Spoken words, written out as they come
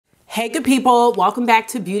Hey good people, welcome back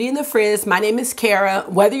to Beauty and the Frizz. My name is Kara.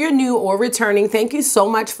 Whether you're new or returning, thank you so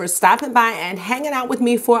much for stopping by and hanging out with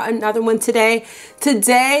me for another one today.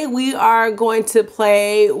 Today we are going to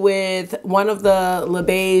play with one of the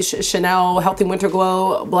Beiges Chanel Healthy Winter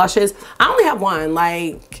Glow blushes. I only have one,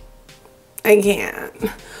 like I can't.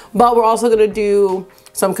 But we're also gonna do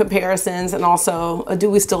some comparisons and also a Do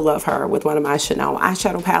We Still Love Her with one of my Chanel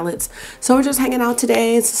eyeshadow palettes. So we're just hanging out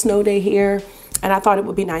today. It's a snow day here. And I thought it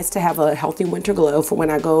would be nice to have a healthy winter glow for when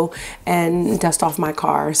I go and dust off my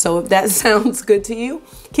car. So if that sounds good to you,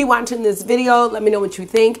 keep watching this video. Let me know what you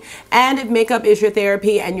think. And if makeup is your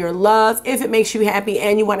therapy and your love, if it makes you happy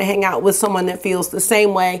and you want to hang out with someone that feels the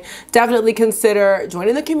same way, definitely consider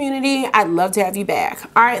joining the community. I'd love to have you back.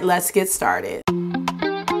 All right, let's get started.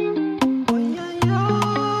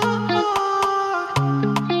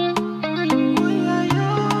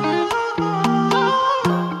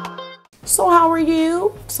 So how are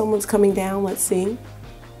you? Someone's coming down. Let's see.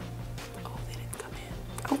 Oh, they didn't come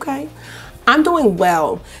in. Okay. I'm doing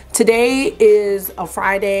well. Today is a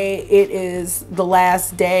Friday. It is the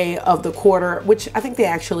last day of the quarter, which I think they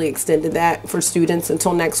actually extended that for students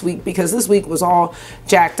until next week because this week was all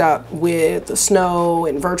jacked up with snow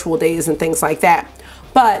and virtual days and things like that.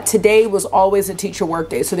 But today was always a teacher work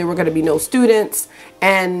day. So there were going to be no students,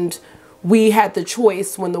 and we had the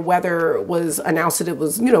choice when the weather was announced that it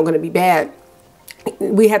was, going to be bad.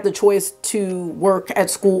 We had the choice to work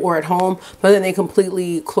at school or at home, but then they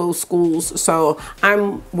completely closed schools. So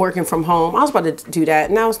I'm working from home. I was about to do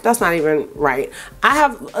that. Now that's not even right. I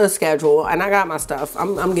have a schedule and I got my stuff.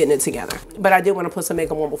 I'm getting it together, but I did want to put some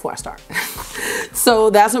makeup on before I start.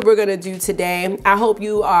 So that's what we're going to do today. I hope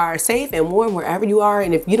you are safe and warm wherever you are.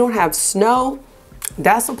 And if you don't have snow,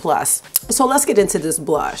 that's a plus. So let's get into this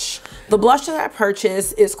blush. The blush that I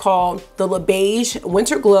purchased is called the Beiges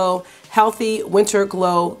Winter Glow Healthy Winter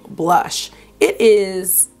Glow Blush. It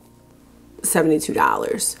is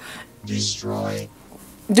 $72. Destroy.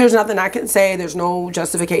 There's nothing I can say. There's no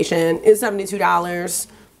justification. It's $72.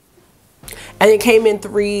 And it came in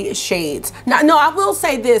 3 shades. Now, no, I will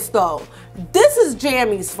say this though. This is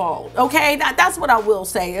Jamie's fault, okay? That's what I will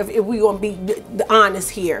say if we're gonna be honest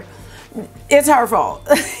here. It's her fault.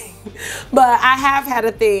 But I have had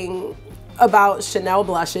a thing about Chanel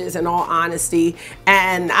blushes in all honesty,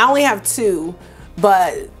 and I only have 2,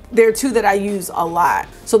 but there are 2 that I use a lot.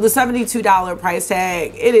 So the $72 price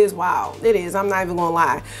tag, it is wild. It is, I'm not even gonna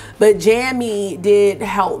lie. But Jamie did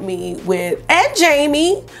help me with, and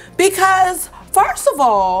Jamie, because first of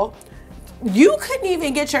all, you couldn't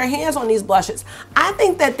even get your hands on these blushes. I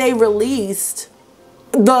think that they released,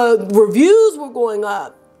 the reviews were going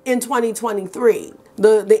up in 2023,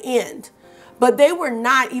 the end, but they were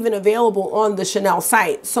not even available on the Chanel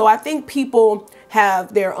site. So I think people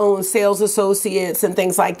have their own sales associates and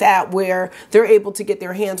things like that where they're able to get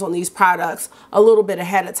their hands on these products a little bit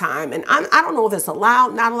ahead of time. And I don't know if it's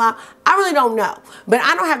allowed, not allowed. I really don't know, but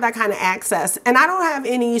I don't have that kind of access, and I don't have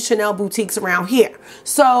any Chanel boutiques around here.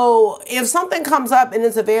 So if something comes up and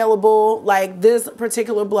it's available, like this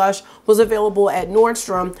particular blush was available at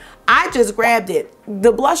Nordstrom, I just grabbed it.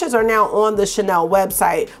 The blushes are now on the Chanel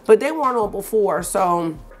website, but they weren't on before.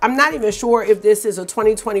 So I'm not even sure if this is a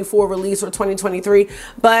 2024 release or 2023,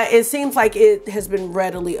 but it seems like it has been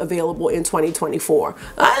readily available in 2024.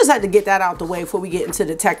 I just had to get that out the way before we get into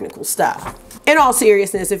the technical stuff. In all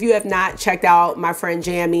seriousness, if you have not checked out my friend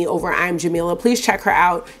Jamie over at I'm Jamila, please check her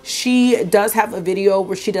out. She does have a video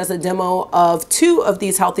where she does a demo of 2 of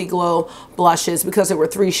these Healthy Glow blushes because there were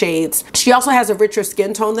 3 shades. She also has a richer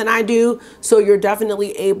skin tone than I do, so you're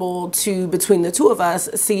definitely able to, between the 2 of us,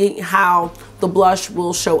 see how the blush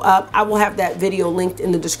will show up. I will have that video linked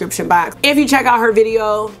in the description box. If you check out her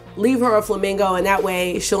video, leave her a flamingo, and that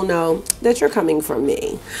way she'll know that you're coming from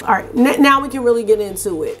me. All right, now we can really get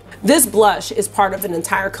into it. This blush is part of an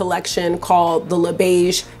entire collection called the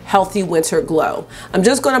Beiges Healthy Winter Glow. I'm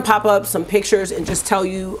just gonna pop up some pictures and just tell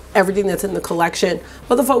you everything that's in the collection,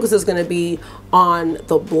 but the focus is gonna be on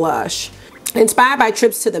the blush. Inspired by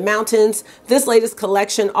trips to the mountains, this latest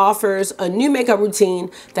collection offers a new makeup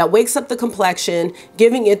routine that wakes up the complexion,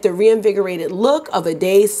 giving it the reinvigorated look of a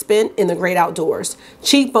day spent in the great outdoors.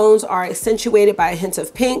 Cheekbones are accentuated by a hint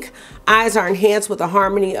of pink, eyes are enhanced with a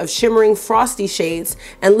harmony of shimmering frosty shades,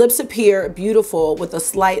 and lips appear beautiful with a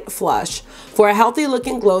slight flush for a healthy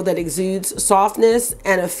looking glow that exudes softness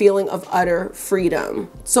and a feeling of utter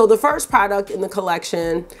freedom. So the first product in the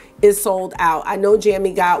collection is sold out. I know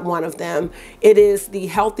Jamie got one of them. It is the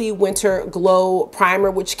Healthy Winter Glow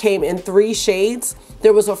Primer, which came in 3 shades.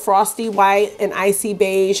 There was a frosty white, an icy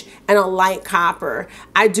beige, and a light copper.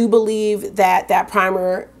 I do believe that that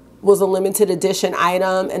primer was a limited edition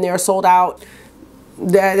item and they're sold out.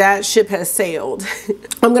 That ship has sailed.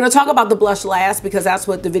 I'm gonna talk about the blush last because that's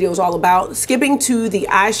what the video is all about. Skipping to the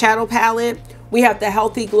eyeshadow palette, we have the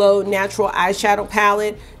Healthy Glow Natural Eyeshadow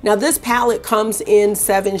Palette. Now this palette comes in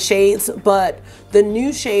 7 shades, but the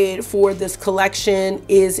new shade for this collection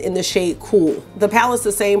is in the shade Cool. The palette's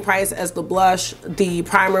the same price as the blush. The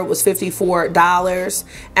primer was $54.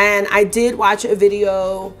 And I did watch a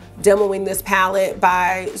video demoing this palette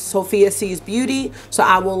by Sofia Sees Beauty, so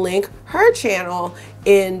I will link her channel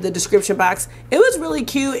in the description box. It was really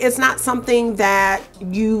cute. It's not something that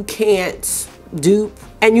you can't dupe,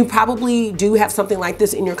 and you probably do have something like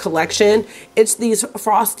this in your collection. It's these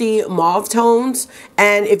frosty mauve tones,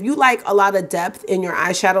 and if you like a lot of depth in your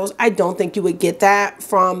eyeshadows, I don't think you would get that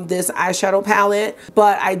from this eyeshadow palette,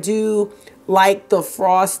 but I do like the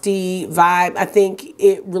frosty vibe. I think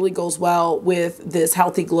it really goes well with this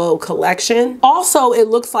Healthy Glow collection. Also, it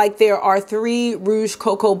looks like there are 3 Rouge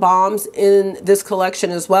Cocoa Bombs in this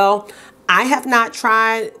collection as well. I have not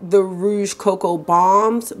tried the Rouge Cocoa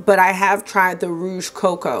Bombs, but I have tried the Rouge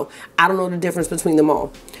Cocoa. I don't know the difference between them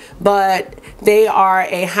all. But they are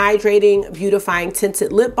a hydrating, beautifying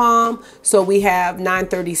tinted lip balm. So we have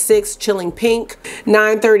 936 Chilling Pink,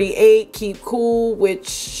 938 Keep Cool,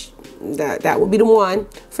 which that would be the one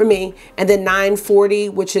for me, and then 940,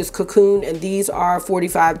 which is Cocoon, and these are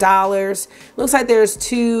 $45. Looks like there's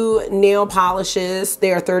 2 nail polishes.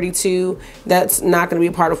 They are $32. That's not going to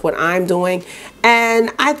be a part of what I'm doing. And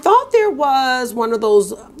I thought there was one of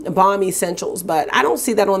those balm essentials, but I don't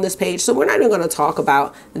see that on this page, so we're not even going to talk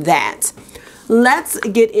about that. Let's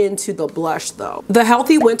get into the blush though. The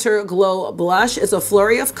Healthy Winter Glow Blush is a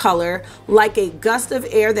flurry of color, like a gust of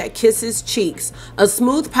air that kisses cheeks. A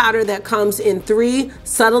smooth powder that comes in 3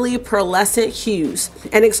 subtly pearlescent hues.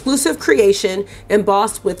 An exclusive creation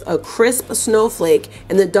embossed with a crisp snowflake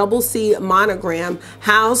and the double C monogram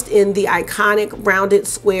housed in the iconic rounded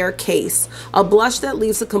square case. A blush that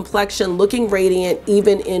leaves a complexion looking radiant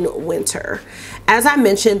even in winter. As I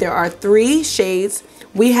mentioned, there are 3 shades.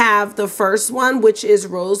 We have the first one, which is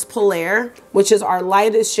Rose Polaire, which is our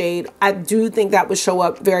lightest shade. I do think that would show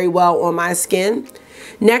up very well on my skin.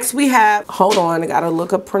 Next we have, hold on, I gotta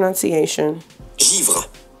look up pronunciation. Givre.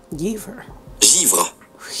 Givre. Givre.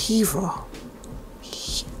 Givre.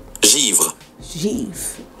 Givre.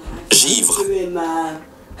 Givre. Givre.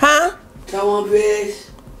 Huh?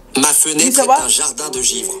 Ma fenêtre est un jardin de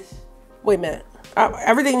givre. Wait a minute.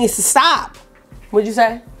 Everything needs to stop. What'd you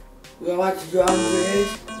say? We're going to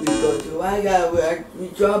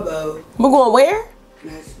We're going where?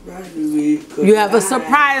 You have a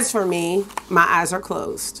surprise for me. My eyes are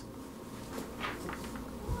closed.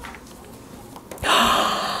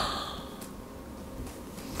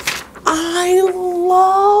 I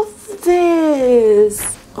love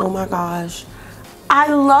this. Oh my gosh. I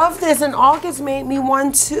love this, and August made me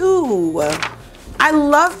one too. I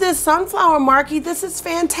love this sunflower marquee. This is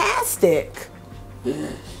fantastic.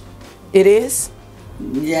 Yes. It is?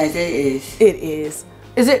 Yes, it is. It is.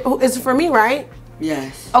 Is it for me, right?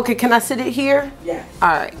 Yes. Okay, can I sit it here? Yes. All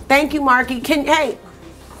right. Thank you, Marky. Hey,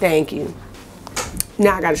 thank you.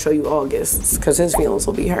 Now I got to show you August because his feelings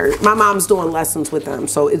will be hurt. My mom's doing lessons with them,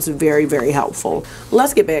 so it's very, very helpful.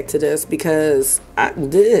 Let's get back to this because they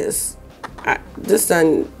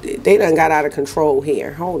done got out of control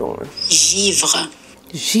here. Hold on. Givre.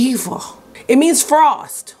 Givre. It means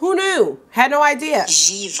frost. Who knew? Had no idea.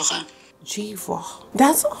 Givre. Givre.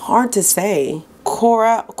 That's hard to say.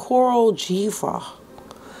 Coral givre.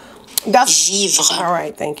 That's Givre. all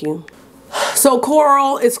right. Thank you. So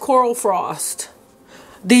coral is coral frost.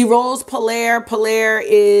 The Rose Polaire. Polaire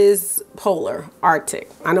is polar, Arctic.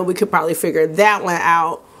 I know we could probably figure that one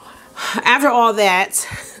out. After all that,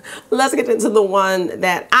 let's get into the one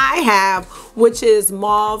that I have, which is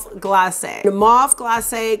Mauve Glacé. The Mauve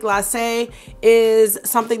Glacé is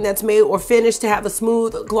something that's made or finished to have a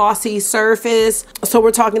smooth, glossy surface. So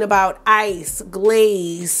we're talking about ice,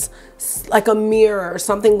 glaze, like a mirror,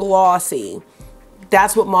 something glossy.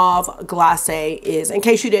 That's what Mauve Glacé is. In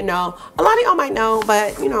case you didn't know, a lot of y'all might know,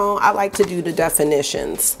 but you know, I like to do the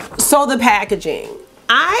definitions. So the packaging.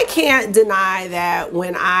 I can't deny that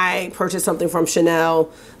when I purchase something from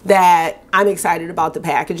Chanel that I'm excited about the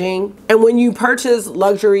packaging. And when you purchase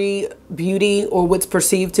luxury beauty or what's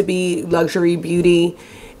perceived to be luxury beauty,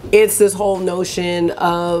 it's this whole notion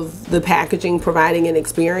of the packaging providing an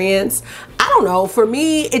experience. I don't know, for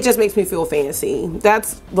me, it just makes me feel fancy.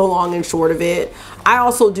 That's the long and short of it. I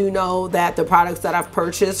also do know that the products that I've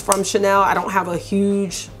purchased from Chanel, I don't have a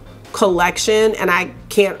huge collection, and I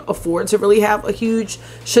can't afford to really have a huge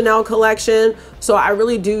Chanel collection. So I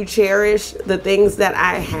really do cherish the things that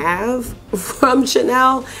I have from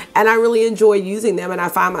Chanel, and I really enjoy using them, and I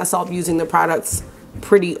find myself using the products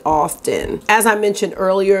pretty often. As I mentioned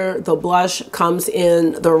earlier, the blush comes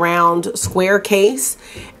in the round square case,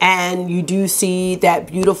 and you do see that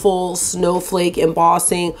beautiful snowflake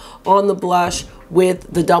embossing on the blush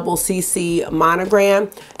with the double CC monogram.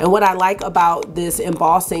 And what I like about this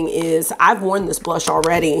embossing is I've worn this blush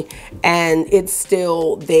already and it's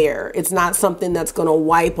still there. It's not something that's gonna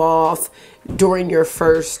wipe off during your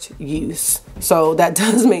first use. So that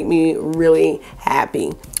does make me really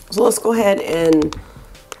happy. So let's go ahead and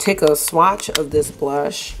take a swatch of this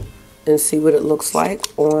blush and see what it looks like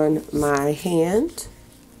on my hand.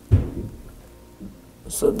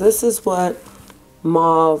 So this is what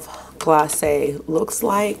Mauve Glacé looks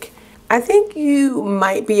like. I think you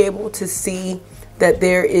might be able to see that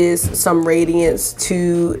there is some radiance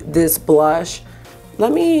to this blush.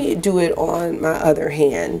 Let me do it on my other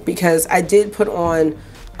hand because I did put on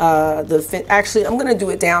actually I'm gonna do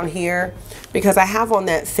it down here because I have on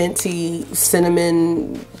that Fenty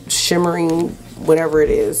cinnamon shimmering whatever it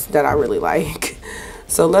is that I really like.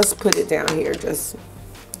 So let's put it down here just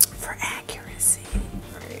for accuracy.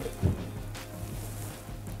 All right.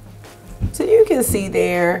 So you can see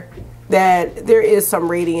there that there is some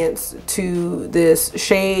radiance to this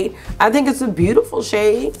shade. I think it's a beautiful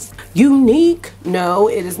shade. Unique, no,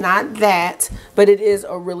 it is not that, but it is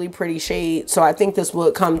a really pretty shade. So I think this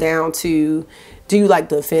would come down to, do you like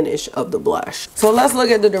the finish of the blush? So let's look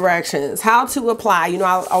at the directions. How to apply. You know,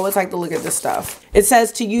 I always like to look at this stuff. It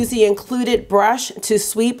says to use the included brush to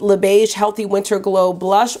sweep Le Beige Healthy Winter Glow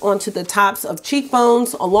blush onto the tops of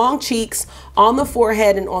cheekbones, along cheeks, on the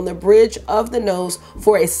forehead, and on the bridge of the nose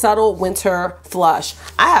for a subtle winter flush.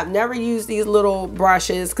 I have never used these little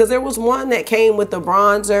brushes because there was one that came with the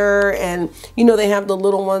bronzer, and you know they have the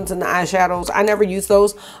little ones and the eyeshadows. I never used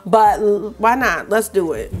those, but why not? Let's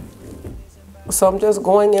do it. So I'm just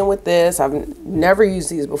going in with this. I've never used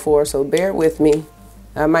these before, so bear with me.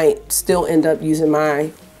 I might still end up using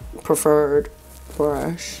my preferred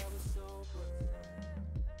brush.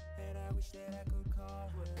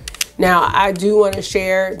 Now, I do want to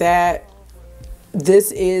share that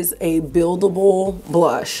this is a buildable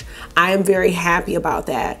blush. I am very happy about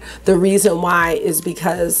that. The reason why is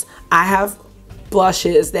because I have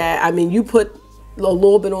blushes that, I mean, you put a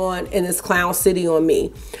little bit on and it's Clown City on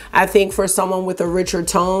me. I think for someone with a richer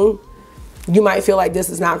tone, you might feel like this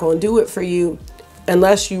is not going to do it for you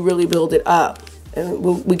unless you really build it up.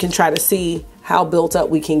 And we can try to see how built up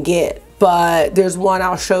we can get. But there's one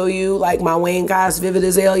I'll show you, like my Wayne Guys Vivid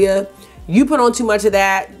Azalea. You put on too much of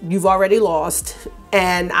that, you've already lost.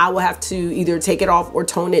 And I will have to either take it off or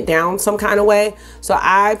tone it down some kind of way. So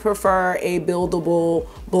I prefer a buildable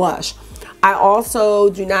blush. I also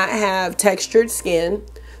do not have textured skin,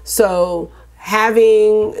 so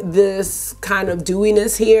having this kind of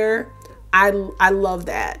dewiness here, I love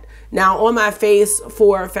that. Now on my face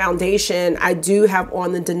for foundation, I do have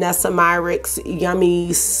on the Danessa Myricks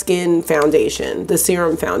Yummy Skin Foundation, the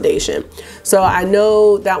serum foundation. So I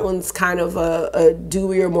know that one's kind of a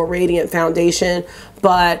dewier, more radiant foundation,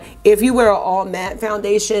 but if you wear an all matte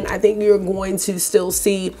foundation, I think you're going to still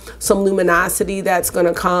see some luminosity that's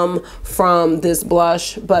gonna come from this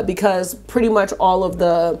blush. But because pretty much all of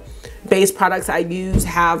the base products I use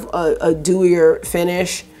have a dewier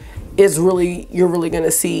finish, you're really gonna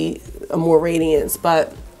see a more radiance.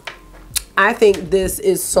 But I think this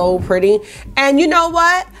is so pretty. And you know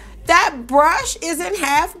what? That brush isn't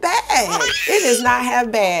half bad. It is not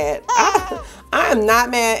half bad. I am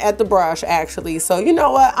not mad at the brush, actually. So you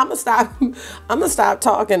know what? I'm gonna stop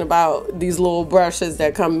talking about these little brushes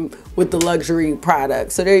that come with the luxury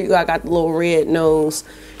products. So there you go. I got the little red nose.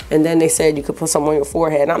 And then they said you could put some on your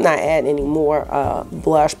forehead. I'm not adding any more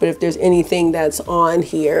blush, but if there's anything that's on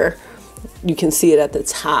here, you can see it at the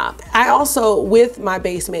top. I also, with my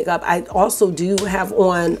base makeup, I also do have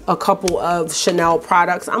on a couple of Chanel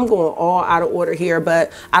products. I'm going all out of order here,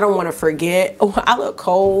 but I don't want to forget. Oh, I look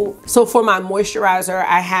cold. So for my moisturizer,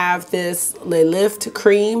 I have this Le Lift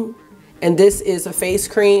cream, and this is a face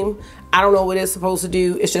cream. I don't know what it's supposed to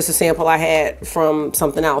do. It's just a sample I had from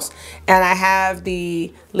something else. And I have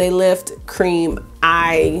the Le Lift cream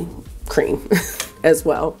eye cream as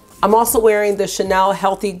well. I'm also wearing the Chanel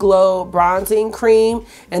Healthy Glow Bronzing Cream,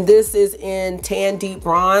 and this is in Tan Deep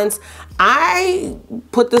Bronze. I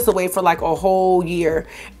put this away for like a whole year,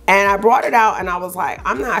 and I brought it out and I was like,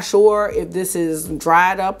 I'm not sure if this is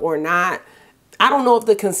dried up or not. I don't know if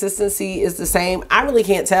the consistency is the same. I really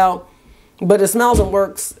can't tell, but it smells and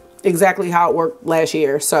works exactly how it worked last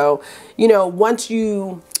year. So, you know, once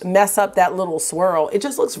you mess up that little swirl, it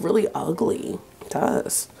just looks really ugly. It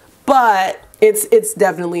does. But it's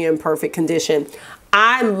definitely in perfect condition.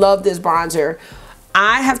 I love this bronzer.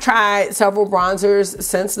 I have tried several bronzers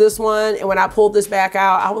since this one, and when I pulled this back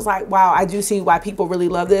out, I was like, wow, I do see why people really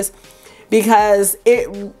love this, because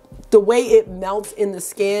the way it melts in the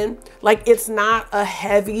skin, like it's not a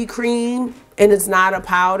heavy cream and it's not a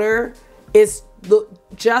powder. It's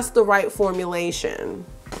just the right formulation.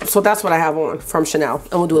 So that's what I have on from Chanel,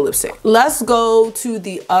 and we'll do a lipstick. Let's go to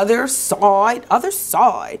the other side,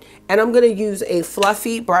 and I'm gonna use a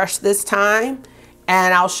fluffy brush this time,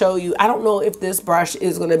 and I'll show you. I don't know if this brush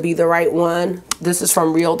is gonna be the right one. This is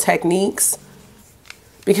from Real Techniques,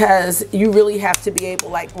 because you really have to be able,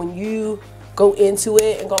 like when you go into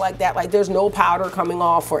it and go like that, like there's no powder coming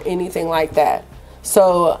off or anything like that.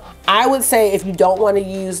 So I would say if you don't want to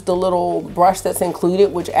use the little brush that's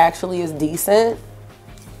included, which actually is decent,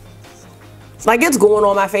 like it's going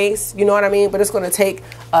on my face, you know what I mean? But it's going to take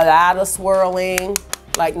a lot of swirling,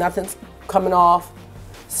 like nothing's coming off.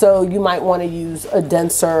 So you might want to use a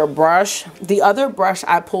denser brush. The other brush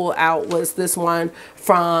I pulled out was this one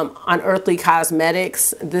from Unearthly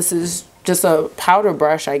Cosmetics. This is just a powder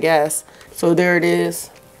brush, I guess. So there it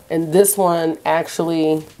is. And this one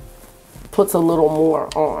actually puts a little more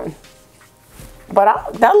on.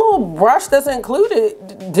 But that little brush that's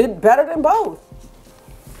included did better than both.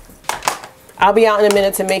 I'll be out in a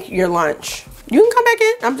minute to make your lunch. You can come back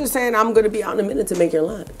in. I'm just saying I'm going to be out in a minute to make your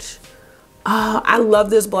lunch. I love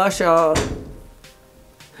this blush, y'all.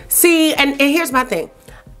 See, and here's my thing.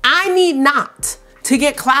 I need not to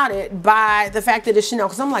get clouded by the fact that it's Chanel,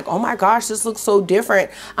 because I'm like, oh my gosh, this looks so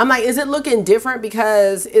different. I'm like, is it looking different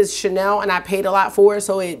because it's Chanel and I paid a lot for it,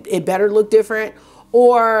 so it better look different?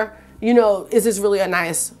 Or, you know, is this really a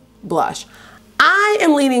nice blush? I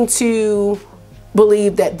am leaning to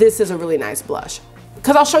believe that this is a really nice blush,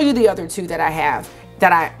 because I'll show you the other two that I have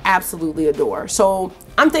that I absolutely adore. So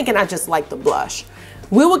I'm thinking I just like the blush.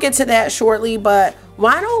 We will get to that shortly, but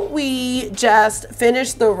why don't we just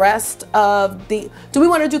finish the rest of the, do we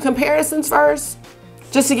want to do comparisons first?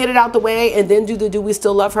 Just to get it out the way, and then do the Do We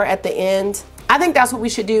Still Love Her at the end? I think that's what we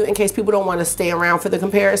should do in case people don't want to stay around for the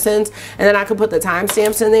comparisons. And then I could put the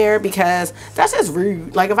timestamps in there, because that's just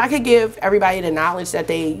rude. Like if I could give everybody the knowledge that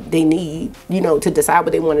they need, you know, to decide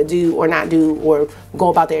what they want to do or not do or go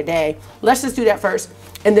about their day. Let's just do that first.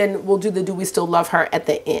 And then we'll do the Do We Still Love Her at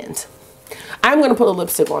the end. I'm going to put a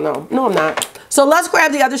lipstick on though. No, I'm not. So let's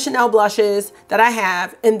grab the other Chanel blushes that I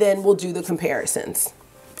have, and then we'll do the comparisons.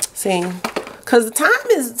 See? Because time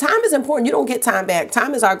is important. You don't get time back.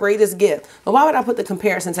 Time is our greatest gift. But why would I put the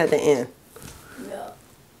comparisons at the end? No.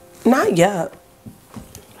 Not yet.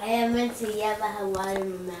 I am meant to yet, but I have water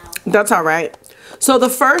in my mouth. That's all right. So the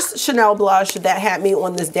first Chanel blush that had me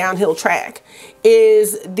on this downhill track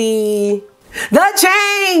is the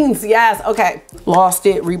chains. Yes. Okay. Lost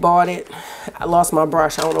it. Rebought it. I lost my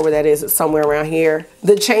brush. I don't know where that is. It's somewhere around here.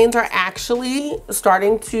 The chains are actually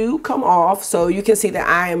starting to come off. So you can see that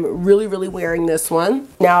I am really, really wearing this one.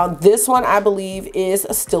 Now this one I believe is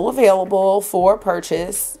still available for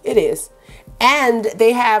purchase. It is. And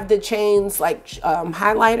they have the chains like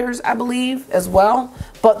highlighters, I believe, as well.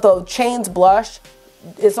 But the chains blush,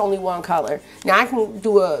 it's only one color. Now I can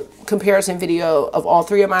do a comparison video of all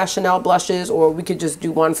three of my Chanel blushes, or we could just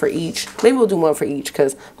do one for each. Maybe we'll do one for each,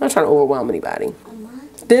 because I'm not trying to overwhelm anybody.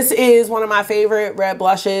 This is one of my favorite red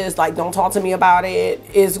blushes. Like, don't talk to me about it.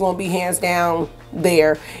 It's going to be hands down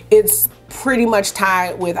there. It's pretty much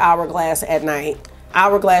tied with Hourglass at Night.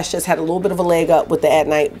 Hourglass just had a little bit of a leg up with the at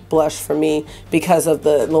night blush for me because of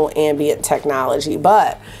the little ambient technology.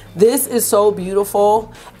 But this is so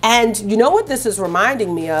beautiful. And you know what this is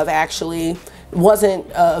reminding me of, actually? Wasn't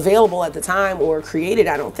available at the time or created,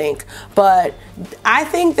 I don't think. But I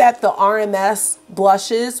think that the RMS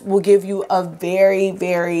blushes will give you a very,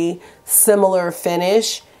 very similar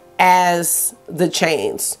finish as the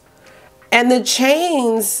chains. And the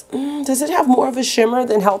chains, does it have more of a shimmer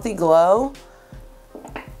than Healthy Glow?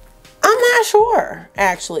 I'm not sure,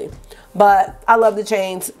 actually, but I love the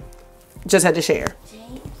chains. Just had to share.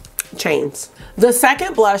 Chains. The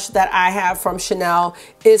second blush that I have from Chanel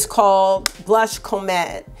is called Blush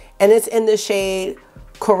Comet, and it's in the shade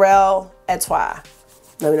Coral Etoile.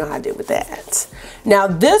 Let me know how I did with that. Now,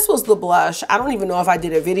 this was the blush. I don't even know if I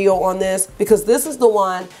did a video on this, because this is the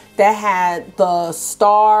one that had the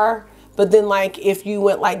star. But then, like, if you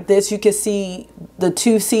went like this, you can see the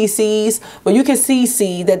 2 CCs. But you can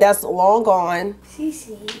see that's long gone.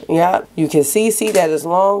 CC? Yep. You can see that is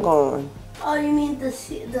long gone. Oh, you mean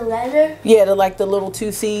the letter? Yeah, like the little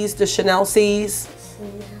 2 Cs, the Chanel Cs.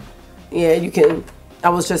 Yeah, you can. I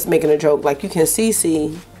was just making a joke. Like, you can see,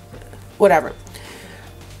 whatever.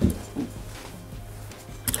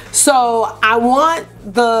 So I want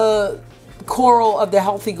the coral of the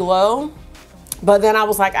Healthy Glow, but then I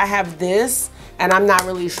was like, I have this, and I'm not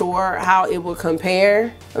really sure how it would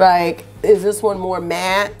compare. Like, is this one more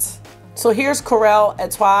matte? So here's Coral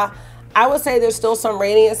Etoile. I would say there's still some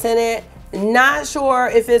radiance in it. Not sure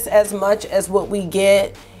if it's as much as what we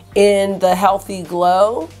get in the Healthy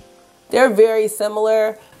Glow. They're very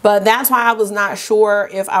similar, but that's why I was not sure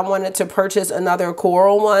if I wanted to purchase another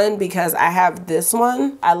coral one, because I have this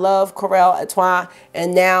one. I love Coral Etoile,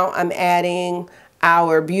 and now I'm adding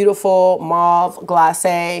our beautiful Mauve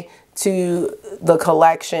Glacé to the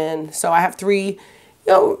collection. So I have 3,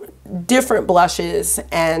 different blushes,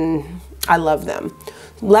 and I love them.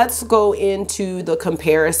 Let's go into the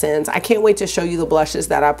comparisons. I can't wait to show you the blushes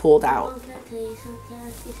that I pulled out. Can I tell you something? Can I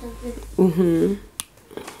ask you something?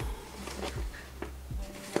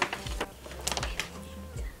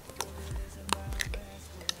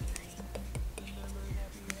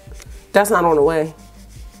 That's not on the way.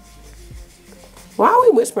 Why are we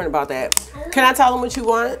whispering about that? Can I tell them what you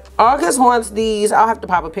want? August wants these. I'll have to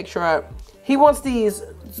pop a picture up. He wants these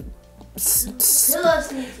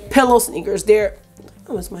pillow sneakers. They're,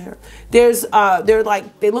 oh, it's my hair. They're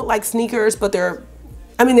like, they look like sneakers, but they're,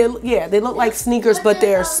 I mean, they look like sneakers, but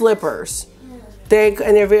they're slippers.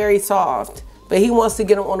 They're very soft. But he wants to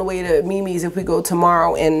get them on the way to Mimi's if we go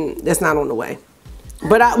tomorrow, and it's not on the way.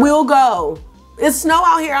 But I will go. It's snow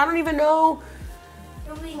out here. I don't even know.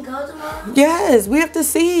 We can go tomorrow? Yes, we have to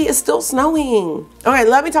see. It's still snowing. Okay,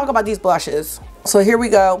 let me talk about these blushes. So here we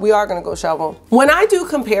go. We are gonna go shovel. When I do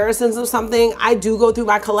comparisons of something, I do go through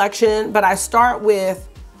my collection, but I start with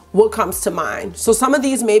what comes to mind. So some of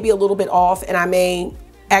these may be a little bit off, and I may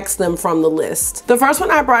X them from the list. The first one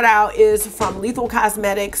I brought out is from Lethal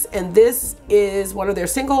Cosmetics, and this is one of their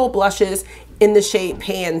single blushes in the shade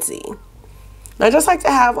Pansy. I just like to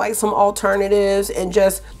have like some alternatives, and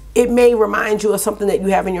just, it may remind you of something that you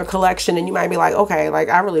have in your collection, and you might be like, okay, like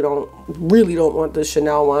I really don't want the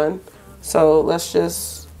Chanel one. So let's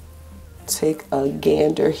just take a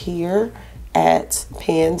gander here at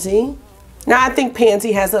Pansy. Now I think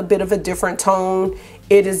Pansy has a bit of a different tone.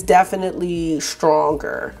 It is definitely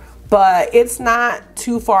stronger, but it's not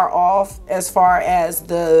too far off as far as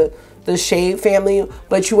the shade family,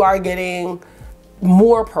 but you are getting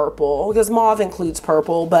more purple, because mauve includes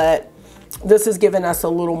purple, but this is giving us a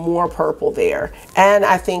little more purple there, and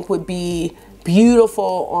I think would be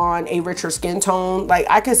beautiful on a richer skin tone. Like,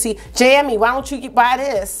 I can see, Jamie, why don't you buy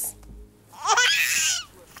this?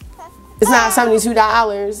 It's not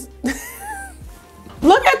 $72.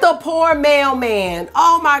 Look at the poor mailman.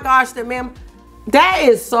 Oh my gosh, the man, that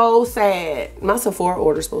is so sad. My Sephora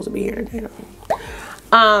order's supposed to be here.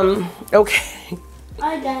 Damn. Okay.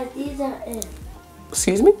 I got these are in.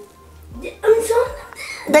 Excuse me? I'm showing them.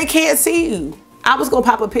 They can't see you. I was gonna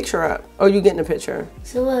pop a picture up. Oh, you getting a picture?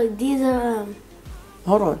 So look, these are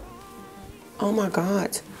Hold on. Oh my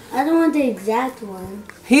God. I don't want the exact one.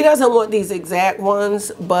 He doesn't want these exact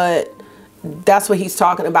ones, but that's what he's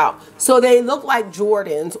talking about. So they look like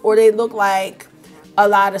Jordans, or they look like a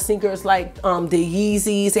lot of sneakers, like the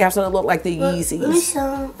Yeezys. They have something that look like the Yeezys. Let me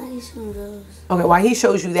show those. Okay, while he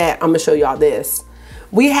shows you that, I'm gonna show y'all this.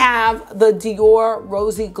 We have the Dior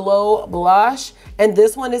Rosy Glow Blush, and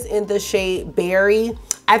this one is in the shade Berry.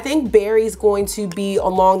 I think Berry's going to be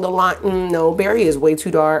along the line. No, Berry is way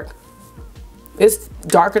too dark. It's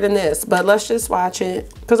darker than this, but let's just swatch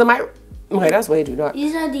it, because it might, okay, that's way too dark.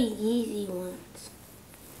 These are the Yeezy ones.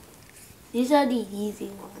 These are the Yeezy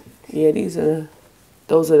ones. Yeah,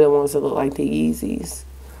 those are the ones that look like the Yeezys.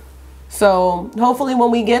 So hopefully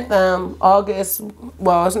when we get them, August,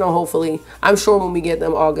 well, it's no hopefully, I'm sure when we get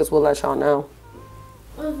them, August will let y'all know.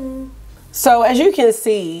 So as you can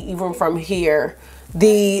see, even from here,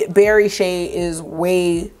 the berry shade is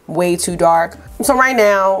way too dark. So right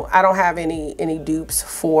now, I don't have any dupes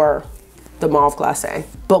for the Mauve Glacé,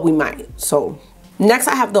 but we might. So next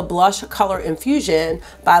I have the Blush Color Infusion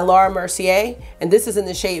by Laura Mercier, and this is in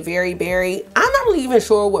the shade Very Berry. I'm not really even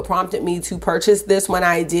sure what prompted me to purchase this when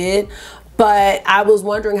I did, but I was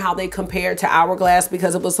wondering how they compared to Hourglass,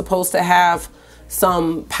 because it was supposed to have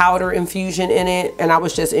some powder infusion in it, and I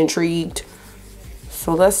was just intrigued.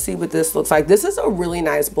 So let's see what this looks like. This is a really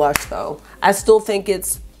nice blush though. I still think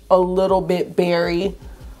it's a little bit berry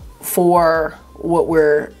for what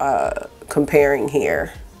we're comparing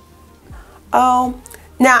here. Oh,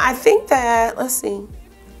 now I think that, let's see,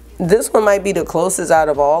 this one might be the closest out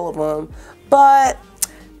of all of them, but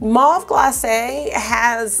Mauve Glacé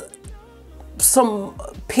has some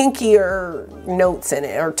pinkier notes in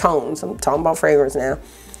it, or tones. I'm talking about fragrance now.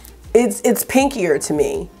 It's pinkier to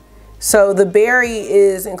me. So the berry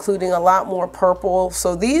is including a lot more purple.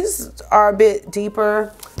 So these are a bit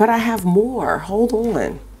deeper, but I have more. Hold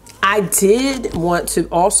on. I did want to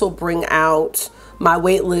also bring out my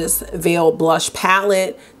Weightless Veil Blush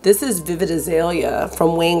Palette. This is Vivid Azalea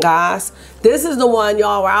from Wayne Goss. This is the one,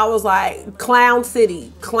 y'all, where I was like, Clown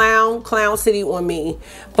City on me.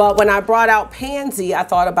 But when I brought out Pansy, I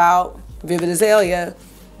thought about Vivid Azalea.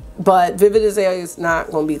 But Vivid Azalea is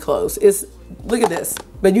not gonna be close. Look at this.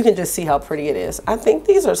 But you can just see how pretty it is. I think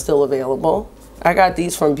these are still available. I got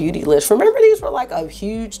these from Beautylist. Remember, these were like a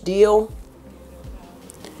huge deal?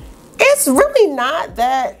 It's really not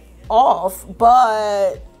that off,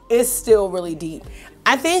 but it's still really deep.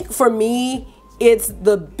 I think for me, it's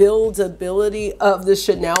the buildability of the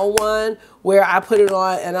Chanel one where I put it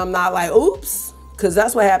on and I'm not like, oops, because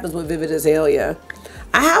that's what happens with Vivid Azalea.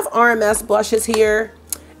 I have RMS blushes here.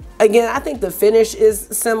 Again, I think the finish is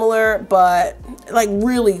similar, but like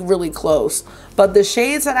really, really close. But the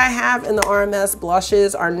shades that I have in the RMS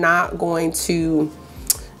blushes are not going to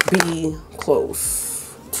be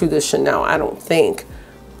close to the Chanel, I don't think.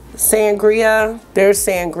 Sangria, there's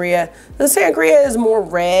Sangria. The Sangria is more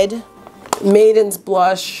red. Maiden's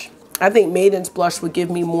Blush, I think Maiden's Blush would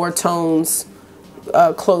give me more tones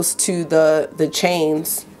close to the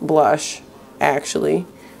Chains blush, actually.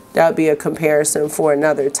 That would be a comparison for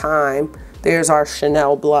another time. There's our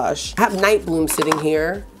Chanel blush. I have Night Bloom sitting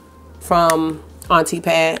here from Auntie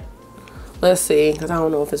Pat. Let's see, because I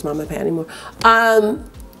don't know if it's Mama Pat anymore.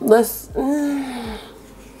 This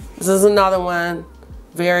is another one.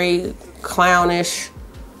 Very clownish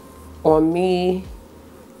on me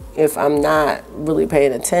if I'm not really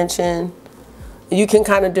paying attention. You can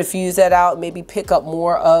kind of diffuse that out, maybe pick up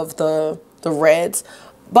more of the reds.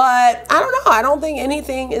 But I don't know, I don't think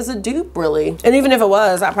anything is a dupe really. And even if it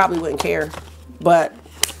was, I probably wouldn't care. But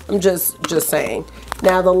I'm just saying.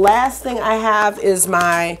 Now the last thing I have is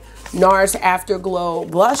my NARS Afterglow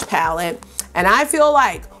blush palette. And I feel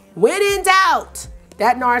like when in doubt,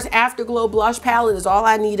 that NARS Afterglow blush palette is all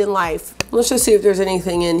I need in life. Let's just see if there's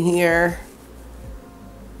anything in here.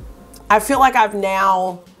 I feel like I've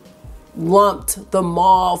now lumped the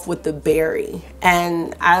mauve with the berry,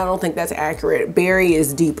 and I don't think that's accurate. Berry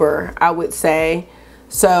is deeper, I would say.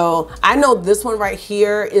 So I know this one right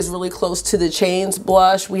here is really close to the Chains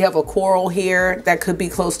blush. We have a coral here that could be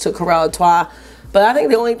close to Coral Etoile, but I think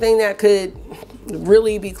the only thing that could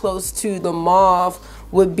really be close to the mauve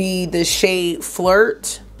would be the shade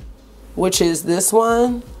Flirt, which is this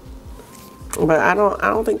one. But I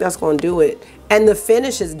don't think that's gonna do it. And the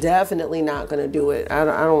finish is definitely not gonna do it. I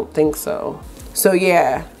don't think so. So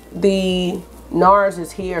yeah, the NARS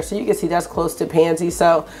is here. So you can see that's close to Pansy.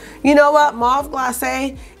 So you know what? Mauve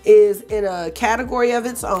Glacé is in a category of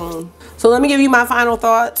its own. So let me give you my final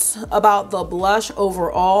thoughts about the blush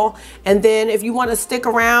overall. And then if you wanna stick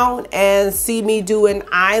around and see me do an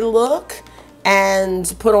eye look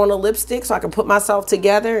and put on a lipstick so I can put myself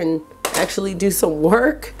together and actually do some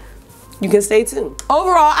work, you can stay tuned.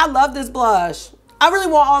 Overall, I love this blush. I really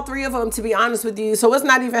want all three of them, to be honest with you. So it's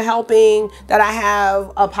not even helping that I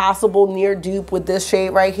have a possible near dupe with this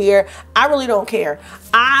shade right here. I really don't care.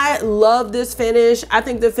 I love this finish. I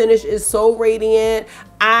think the finish is so radiant.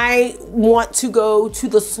 I want to go to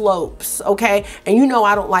the slopes, okay? And you know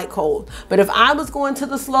I don't like cold. But if I was going to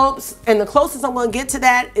the slopes, and the closest I'm gonna get to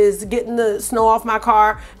that is getting the snow off my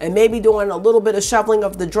car and maybe doing a little bit of shoveling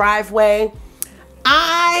of the driveway,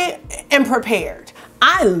 I am prepared.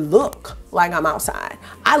 I look like I'm outside.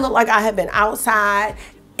 I look like I have been outside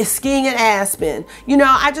skiing in Aspen. You know,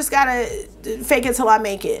 I just gotta fake it till I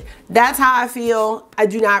make it. That's how I feel. I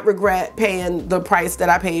do not regret paying the price that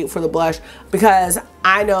I paid for the blush because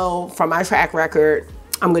I know from my track record,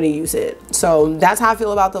 I'm gonna use it. So that's how I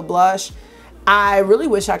feel about the blush. I really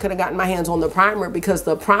wish I could have gotten my hands on the primer because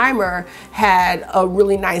the primer had a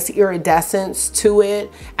really nice iridescence to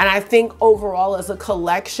it. And I think overall as a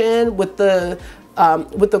collection with the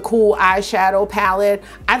cool eyeshadow palette,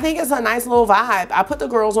 I think it's a nice little vibe. I put the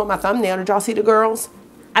girls on my thumbnail. Did y'all see the girls?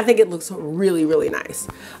 I think it looks really, really nice.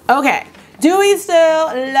 Okay, do we still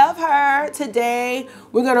love her? Today,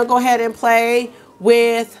 we're gonna go ahead and play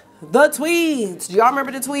with the tweeds. Do y'all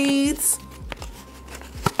remember the tweeds?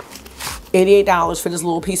 $88 for this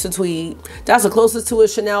little piece of tweed. That's the closest to a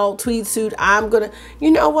Chanel tweed suit I'm gonna, you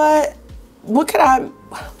know what? What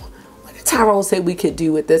did Tyrone say we could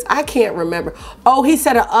do with this? I can't remember. Oh, he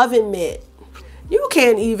said an oven mitt. You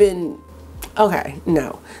can't even, okay,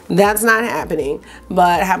 no, that's not happening.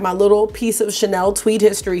 But I have my little piece of Chanel tweed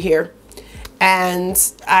history here. And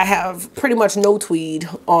I have pretty much no tweed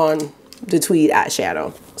on the Tweed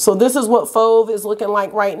eyeshadow. So this is what Fauve is looking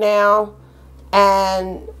like right now.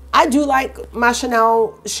 And I do like my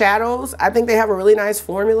Chanel shadows. I think they have a really nice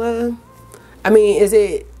formula. I mean, is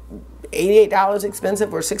it $88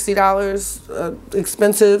 expensive or $60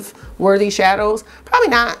 expensive worthy shadows? Probably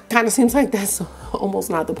not. Kind of seems like that's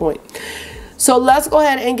almost not the point. So let's go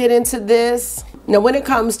ahead and get into this. Now, when it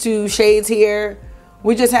comes to shades here,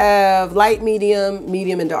 we just have light, medium,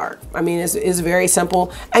 medium, and dark. I mean, it's very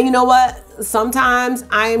simple. And you know what? Sometimes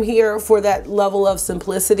I am here for that level of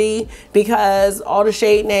simplicity because all the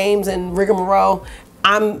shade names and rigmarole,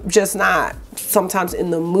 I'm just not sometimes in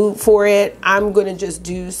the mood for it. I'm gonna just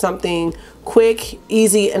do something quick,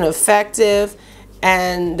 easy, and effective,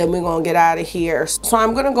 and then we're gonna get out of here. So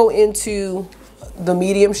I'm gonna go into the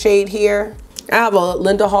medium shade here. I have a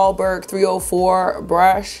Linda Hallberg 304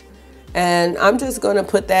 brush, and I'm just gonna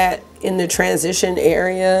put that in the transition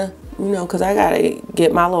area, you know, cause I gotta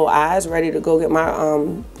get my little eyes ready to go get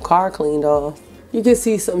my car cleaned off. You can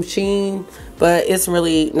see some sheen, but it's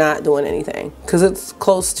really not doing anything because it's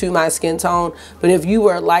close to my skin tone. But if you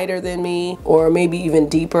were lighter than me or maybe even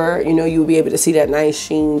deeper, you know, you'll be able to see that nice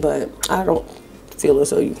sheen, but I don't feel as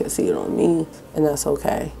though you can see it on me, and that's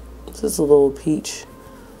okay. This is a little peach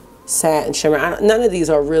satin shimmer. None of these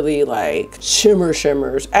are really like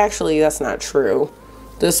shimmers. Actually, that's not true.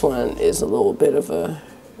 This one is a little bit of a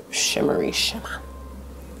shimmery shimmer,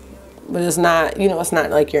 but it's not, you know, it's not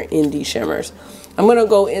like your indie shimmers. I'm gonna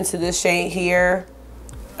go into this shade here.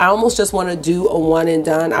 I almost just want to do a one and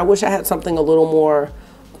done. I wish I had something a little more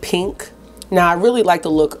pink. Now, I really like the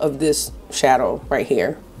look of this shadow right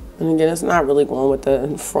here. And again, it's not really going with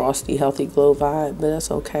the frosty, healthy glow vibe, but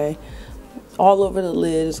that's okay. All over the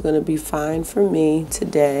lid is gonna be fine for me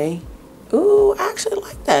today. Ooh, I actually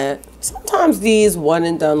like that. Sometimes these one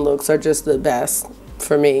and done looks are just the best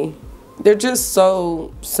for me. They're just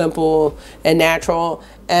so simple and natural.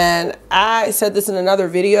 And I said this in another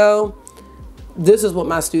video. This is what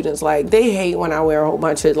my students like. They hate when I wear a whole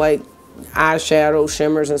bunch of like eyeshadow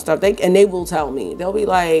shimmers and stuff. And they will tell me. They'll be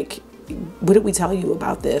like, what did we tell you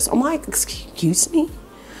about this? I'm like, excuse me?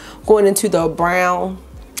 Going into the brown.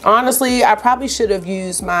 Honestly, I probably should have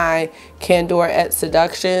used my Candor et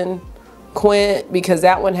Seduction Quint because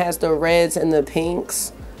that one has the reds and the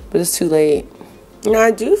pinks, but it's too late. And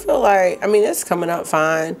I do feel like, I mean, it's coming up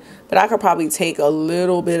fine, but I could probably take a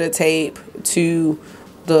little bit of tape to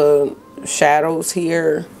the shadows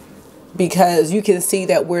here because you can see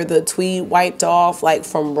that where the tweed wiped off, like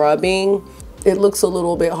from rubbing, it looks a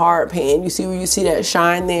little bit hard pan. You see where you see that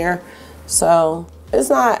shine there? So it's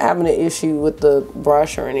not having an issue with the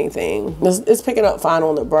brush or anything. It's picking up fine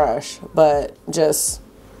on the brush, but just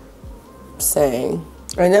saying.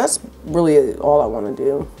 And that's really all I want to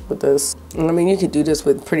do with this. And I mean, you could do this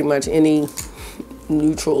with pretty much any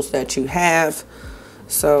neutrals that you have.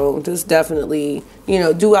 So this definitely, you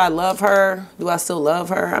know, do I love her? Do I still love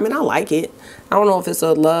her? I mean, I like it. I don't know if it's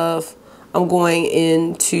a love. I'm going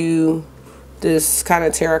into this kind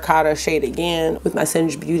of terracotta shade again with my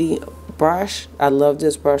Singe Beauty brush. I love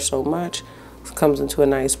this brush so much. It comes into a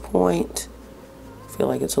nice point. I feel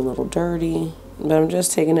like it's a little dirty, but I'm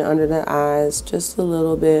just taking it under the eyes just a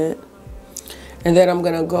little bit. And then I'm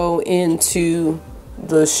gonna go into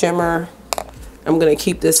the shimmer. I'm gonna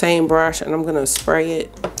keep the same brush and I'm gonna spray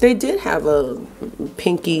it. They did have a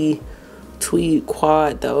pinky tweed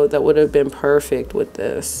quad though that would have been perfect with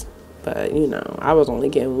this, but you know, I was only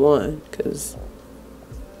getting one because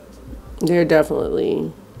they're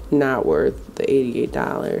definitely not worth the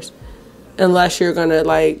 $88 unless you're gonna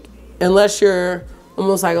like, unless you're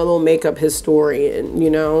almost like a little makeup historian, you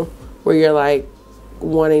know, where you're like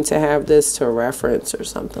wanting to have this to reference or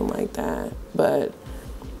something like that. But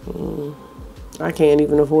I can't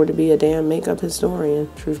even afford to be a damn makeup historian,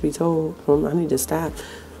 truth be told. I need to stop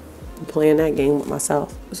playing that game with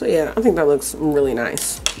myself. So yeah, I think that looks really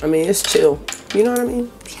nice. I mean, it's chill, you know what I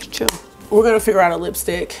mean? It's chill. We're gonna figure out a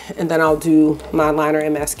lipstick and then I'll do my liner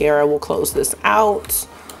and mascara. We'll close this out.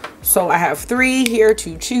 So I have 3 here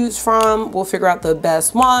to choose from. We'll figure out the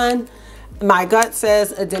best one. My gut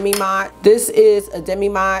says a Demi Matte. This is a Demi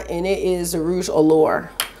Matte and it is the Rouge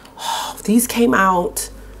Allure. Oh, these came out,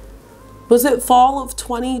 was it fall of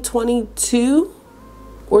 2022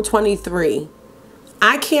 or 23?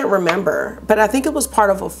 I can't remember, but I think it was part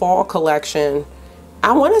of a fall collection.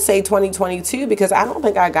 I want to say 2022 because I don't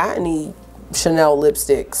think I got any Chanel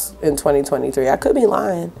lipsticks in 2023. I could be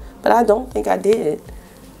lying, but I don't think I did.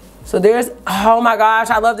 So there's, oh my gosh,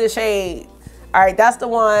 I love this shade. All right, that's the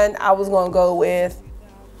one I was going to go with.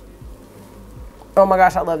 Oh my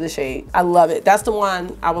gosh, I love this shade. I love it. That's the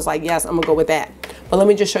one I was like, yes, I'm gonna go with that. But let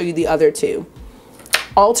me just show you the other two.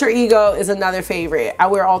 Alter Ego is another favorite. I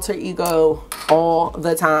wear Alter Ego all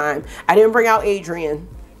the time. I didn't bring out Adrian.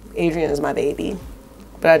 Adrian is my baby.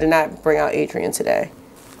 But I did not bring out Adrian today.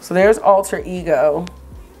 So there's Alter Ego.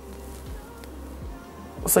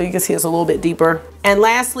 So you can see it's a little bit deeper. And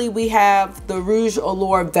lastly, we have the Rouge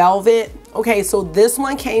Allure Velvet. Okay, so this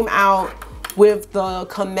one came out with the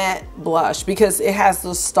Comet blush because it has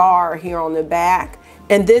the star here on the back.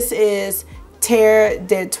 And this is Terre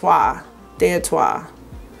d'Etoile.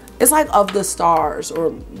 It's like Of the Stars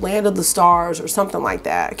or Land of the Stars or something like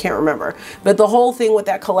that. I can't remember. But the whole thing with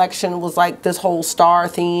that collection was like this whole star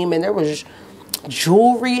theme, and there was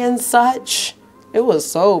jewelry and such. It was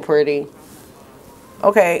so pretty.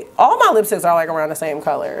 Okay, all my lipsticks are like around the same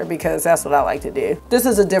color because that's what I like to do. This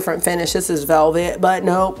is a different finish. This is velvet, but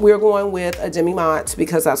no, we're going with a Demi Motte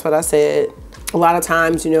because that's what I said. A lot of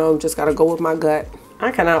times, you know, just gotta go with my gut.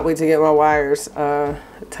 I cannot wait to get my wires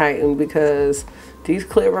tightened because these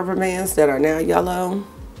clear rubber bands that are now yellow,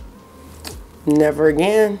 never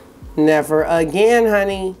again,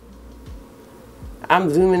 honey. I'm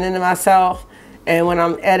zooming into myself, and when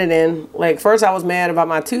I'm editing, like first I was mad about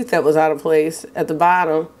my tooth that was out of place at the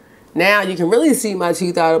bottom. Now you can really see my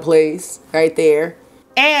tooth out of place right there.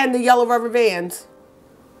 And the yellow rubber bands.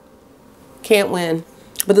 Can't win.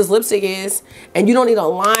 But this lipstick is, and you don't need a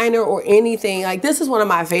liner or anything. Like, this is one of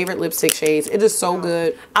my favorite lipstick shades. It is so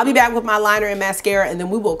good. I'll be back with my liner and mascara, and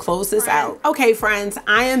then we will close this out. Okay, friends,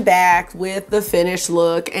 I am back with the finished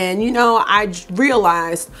look. And, you know, I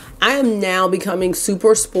realized I am now becoming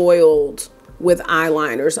super spoiled with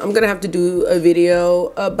eyeliners. I'm gonna have to do a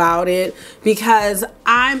video about it because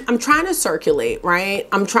I'm trying to circulate, right?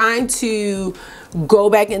 I'm trying to go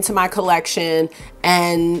back into my collection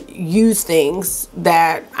and use things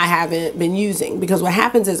that I haven't been using, because what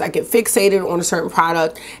happens is I get fixated on a certain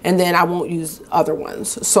product and then I won't use other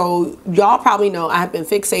ones. So y'all probably know I have been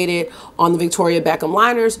fixated on the Victoria Beckham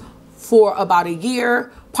liners for about a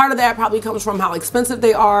year. Part of that probably comes from how expensive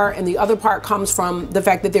they are, and the other part comes from the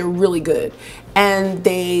fact that they're really good and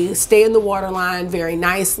they stay in the waterline very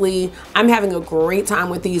nicely. I'm having a great time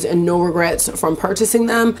with these and no regrets from purchasing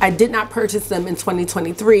them. I did not purchase them in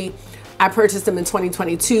 2023. I purchased them in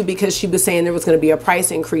 2022 because she was saying there was going to be a price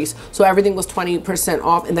increase. So everything was 20%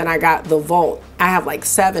 off, and then I got the Vault. I have like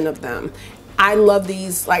 7 of them. I love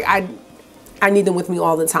these. Like, I need them with me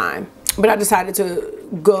all the time. But I decided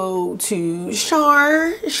to go to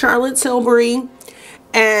Charlotte Tilbury,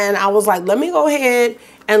 and I was like, let me go ahead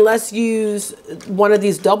and let's use one of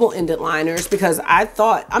these double-ended liners, because I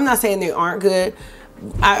thought, I'm not saying they aren't good.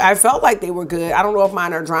 I felt like they were good. I don't know if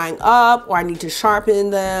mine are drying up or I need to sharpen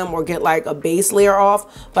them or get like a base layer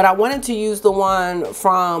off, but I wanted to use the one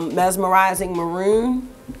from Mesmerizing Maroon.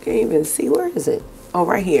 You can't even see, where is it? Oh,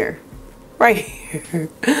 right here. Right here.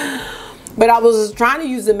 But I was trying to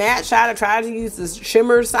use the matte side. I tried to use the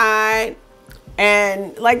shimmer side.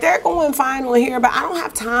 And like, they're going fine on here, but I don't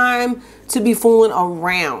have time to be fooling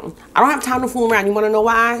around. I don't have time to fool around. You want to know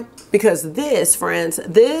why? Because this, friends,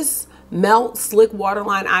 this Melt Slick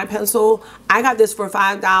Waterline Eye Pencil, I got this for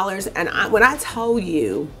 $5. And when I tell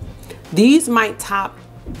you, these might top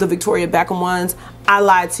the Victoria Beckham ones, I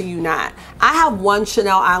lied to you not. I have one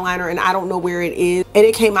Chanel eyeliner and I don't know where it is, and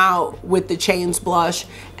it came out with the Chains blush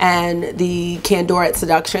and the Candorette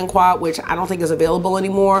Seduction Quad, which I don't think is available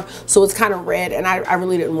anymore, so it's kind of red and I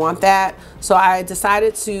really didn't want that, so I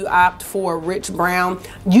decided to opt for Rich Brown.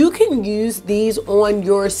 You can use these on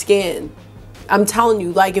your skin. I'm telling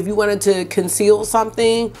you, like, if you wanted to conceal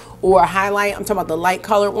something or highlight, I'm talking about the light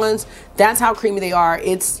colored ones, that's how creamy they are.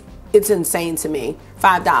 It's insane to me.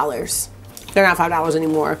 $5. They're not $5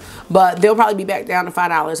 anymore, but they'll probably be back down to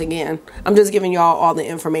 $5 again. I'm just giving y'all all the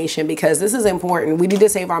information because this is important. We need to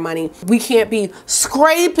save our money. We can't be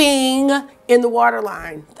scraping in the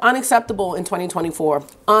waterline. Unacceptable in 2024.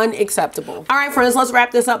 Unacceptable. All right, friends, let's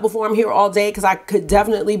wrap this up before I'm here all day, because I could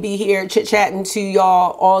definitely be here chit-chatting to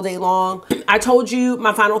y'all all day long. I told you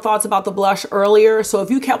my final thoughts about the blush earlier, so if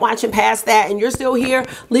you kept watching past that and you're still here,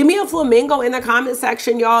 leave me a flamingo in the comment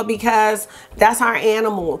section, y'all, because that's our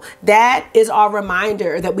animal. That is our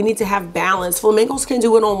reminder that we need to have balance. Flamingos can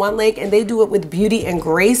do it on one leg, and they do it with beauty and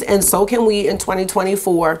grace, and so can we in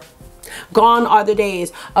 2024. Gone are the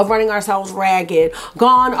days of running ourselves ragged.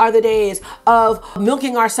 Gone are the days of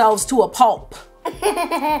milking ourselves to a pulp.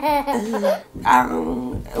 I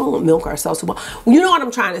don't milk ourselves to a pulp. You know what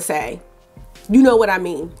I'm trying to say. You know what I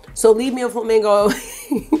mean. So leave me a flamingo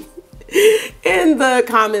in the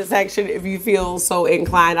comment section if you feel so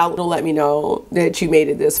inclined. I'll let me know that you made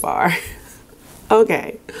it this far.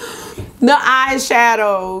 Okay. The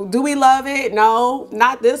eyeshadow. Do we love it? No,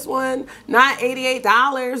 not this one. Not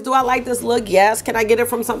 $88. Do I like this look? Yes. Can I get it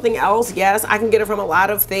from something else? Yes. I can get it from a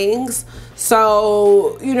lot of things.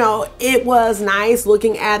 So, you know, it was nice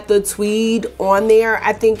looking at the tweed on there.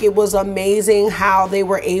 I think it was amazing how they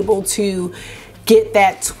were able to get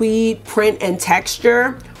that tweed print and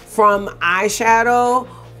texture from eyeshadow,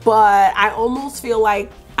 but I almost feel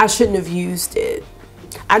like I shouldn't have used it.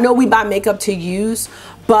 I know we buy makeup to use,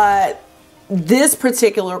 but this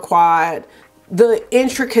particular quad, the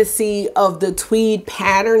intricacy of the tweed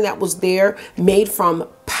pattern that was there made from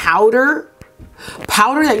powder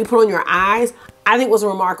that you put on your eyes, I think was a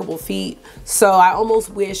remarkable feat. So I almost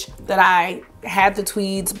wish that I had the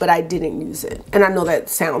tweeds, but I didn't use it. And I know that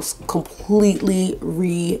sounds completely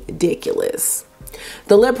ridiculous.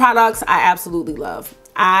 The lip products I absolutely love.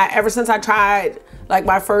 Ever since I tried like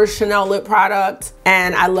my first Chanel lip product,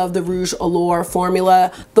 and I love the Rouge Allure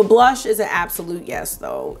formula. The blush is an absolute yes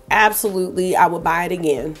though. Absolutely, I would buy it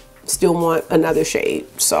again. Still want another shade.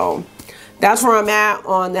 So that's where I'm at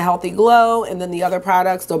on the Healthy Glow. And then the other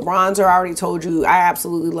products, the bronzer, I already told you, I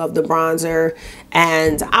absolutely love the bronzer.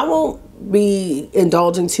 And I won't be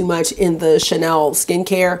indulging too much in the Chanel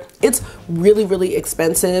skincare. It's really, really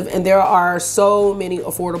expensive. And there are so many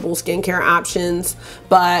affordable skincare options.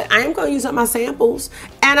 But I am going to use up my samples.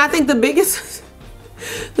 And I think the biggest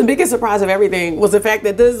surprise of everything was the fact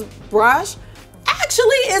that this brush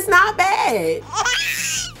actually is not bad.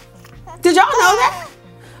 Did y'all know that?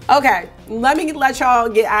 Okay, let me let y'all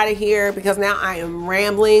get out of here because now I am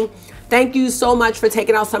rambling. Thank you so much for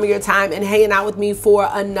taking out some of your time and hanging out with me for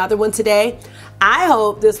another one today. I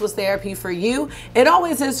hope this was therapy for you. It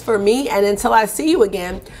always is for me. And until I see you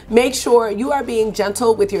again, make sure you are being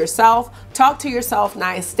gentle with yourself. Talk to yourself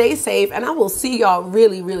nice, stay safe, and I will see y'all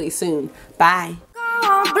really, really soon. Bye.